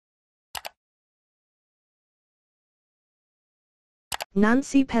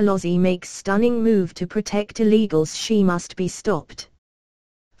Nancy Pelosi makes stunning move to protect illegals. She must be stopped.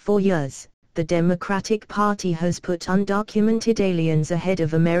 For years, the Democratic Party has put undocumented aliens ahead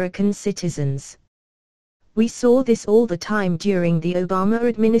of American citizens. We saw this all the time during the Obama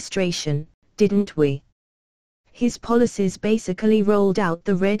administration, didn't we? His policies basically rolled out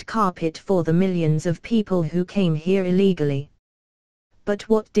the red carpet for the millions of people who came here illegally. But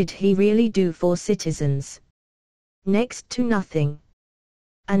what did he really do for citizens? Next to nothing.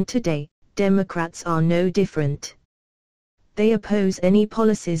 And today, Democrats are no different. They oppose any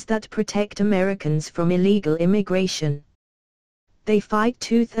policies that protect Americans from illegal immigration. They fight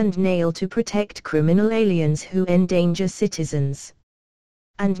tooth and nail to protect criminal aliens who endanger citizens.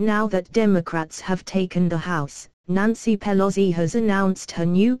 And now that Democrats have taken the House, Nancy Pelosi has announced her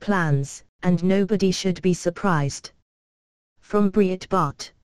new plans, and nobody should be surprised. From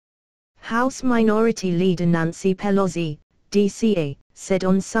Breitbart. House Minority Leader Nancy Pelosi, DCA, said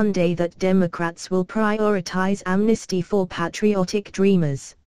on Sunday that Democrats will prioritize amnesty for patriotic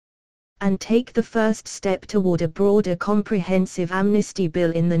dreamers and take the first step toward a broader comprehensive amnesty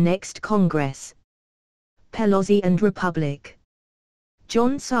bill in the next Congress. Pelosi and Republic.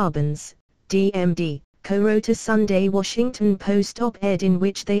 John Sabins, DMD, co-wrote a Sunday Washington Post op-ed in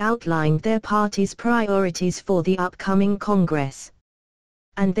which they outlined their party's priorities for the upcoming Congress.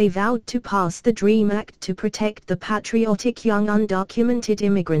 And they vowed to pass the DREAM Act to protect the patriotic young undocumented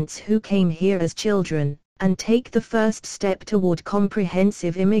immigrants who came here as children, and take the first step toward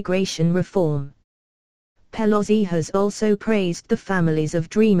comprehensive immigration reform. Pelosi has also praised the families of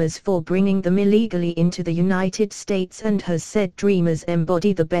Dreamers for bringing them illegally into the United States and has said Dreamers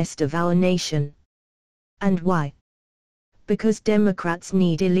embody the best of our nation. And why? Because Democrats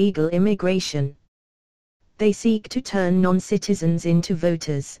need illegal immigration. They seek to turn non-citizens into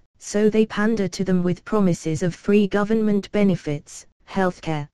voters, so they pander to them with promises of free government benefits,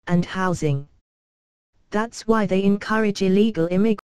 healthcare, and housing. That's why they encourage illegal immigration.